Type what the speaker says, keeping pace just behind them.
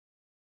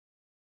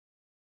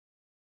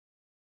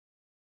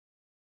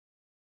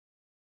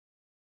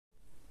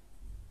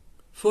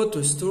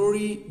Photo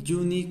Story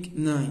Unit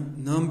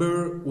 9,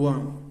 Number 1.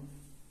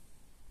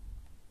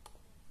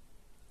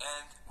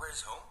 And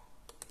where's home?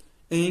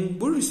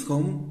 And where is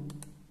home?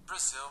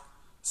 Brazil,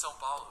 São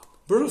Paulo.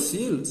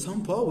 Brazil,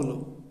 São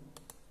Paulo.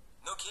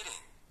 No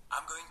kidding.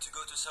 I'm going to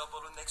go to São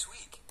Paulo next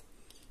week.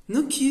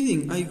 No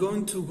kidding, I'm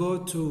going to go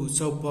to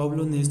São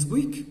Paulo next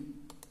week.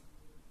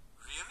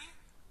 Really?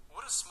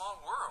 What a small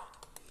world.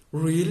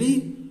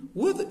 Really?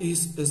 What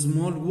is a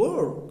small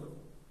world?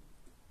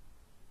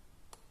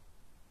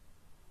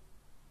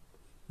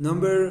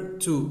 Number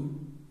 2.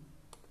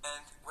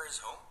 And where's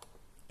home?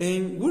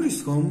 And where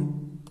is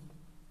home?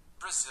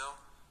 Brazil,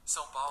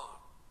 São Paulo.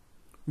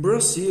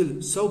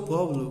 Brazil, São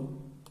Paulo.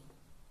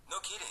 No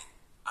kidding.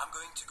 I'm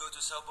going to go to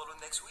São Paulo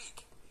next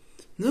week.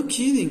 No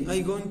kidding,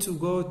 I'm going to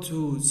go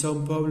to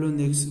São Paulo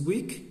next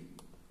week.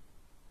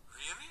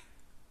 Really?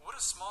 What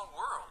a small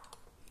world.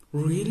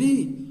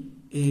 Really?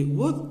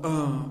 What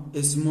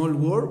a small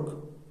world?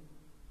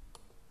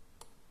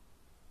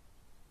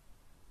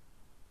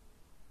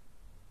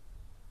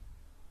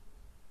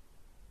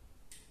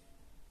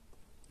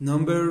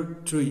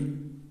 Number 3. And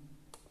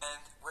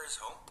where's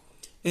home?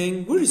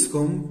 And where is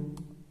home?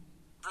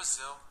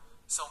 Brazil,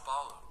 São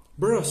Paulo.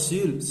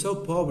 Brazil,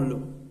 São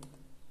Paulo.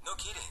 No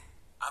kidding.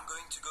 I'm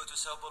going to go to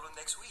São Paulo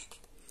next week.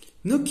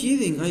 No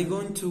kidding, I'm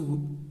going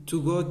to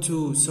go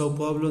to São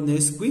Paulo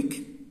next week.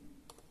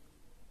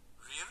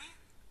 Really?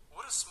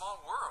 What a small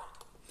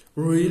world.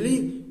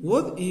 Really?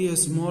 What is a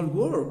small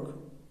world?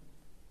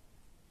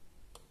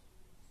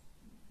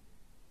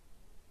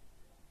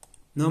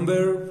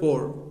 Number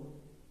 4.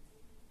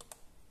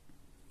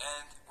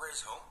 And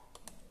where's home?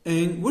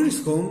 And where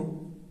is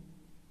home?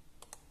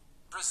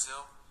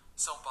 Brazil,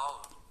 São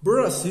Paulo.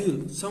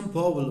 Brazil, São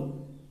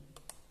Paulo.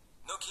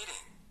 No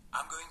kidding.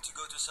 I'm going to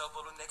go to São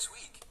Paulo next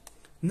week.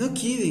 No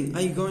kidding,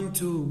 I'm going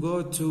to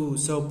go to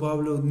São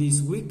Paulo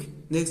next week.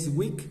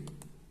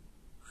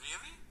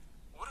 Really?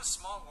 What a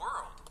small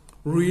world.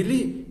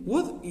 Really?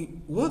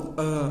 What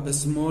a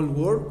small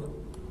world?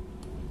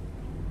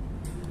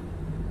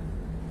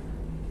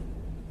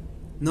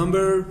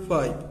 Number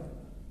 5.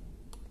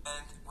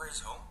 And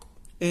where's home?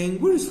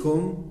 And where is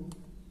home?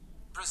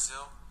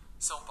 Brazil,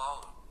 São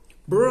Paulo.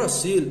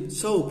 Brazil,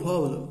 São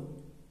Paulo.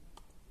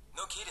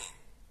 No kidding.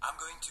 I'm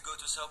going to go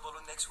to São Paulo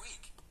next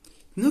week.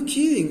 No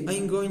kidding,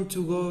 I'm going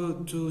to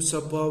go to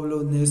São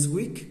Paulo next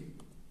week.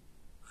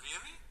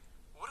 Really?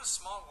 What a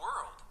small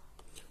world.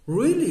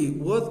 Really?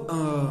 What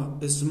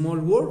a small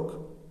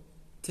world?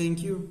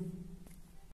 Thank you.